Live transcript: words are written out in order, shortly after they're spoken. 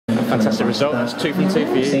fantastic result. That's 2 from 2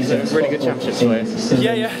 for you. So really good championships for you.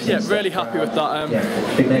 Yeah. Really happy with that.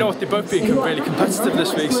 You know what? They both been really competitive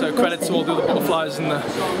this week. So credit to all the other butterflies in the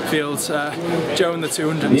field. Joe in the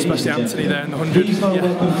 200, and especially Anthony there in the 100.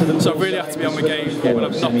 Yeah. So I really had to be on my game when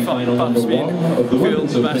I've not perhaps been feeling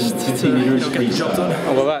the best to get the job done.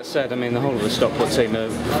 Oh, well, that said, I mean, the whole of the Stockport team are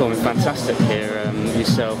performing fantastic here.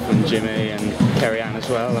 Yourself and Jimmy and Kerry-Ann as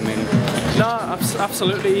well. I mean, no,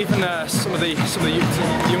 absolutely. Even some of the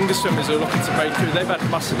younger swimmers who are looking to break through, they've had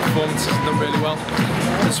massive performances and done really well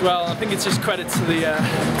as well. I think it's just credit to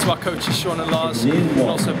to our coaches Sean and Lars, and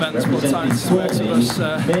also Ben Sportines who works with us.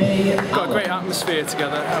 Got a great atmosphere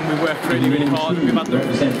together, and we work really hard. We've had the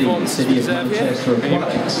performances we deserve here.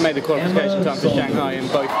 And you made the qualification time for Shanghai in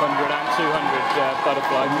both 100 and 200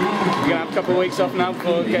 butterfly. You're gonna have a couple of weeks off now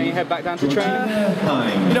before getting your head back down to training.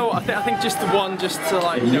 You know what? I think just the one, just to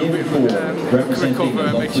recover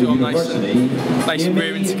and make sure I'm nice and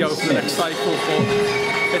rearing to go for the next cycle.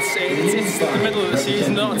 But it's the middle of the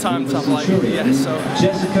season, not a time to have so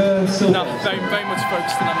no, very much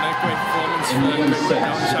focused on having a great performance for the great day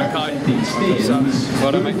out in Shanghai. So,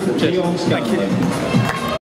 well done, mate. Cheers. Thank you.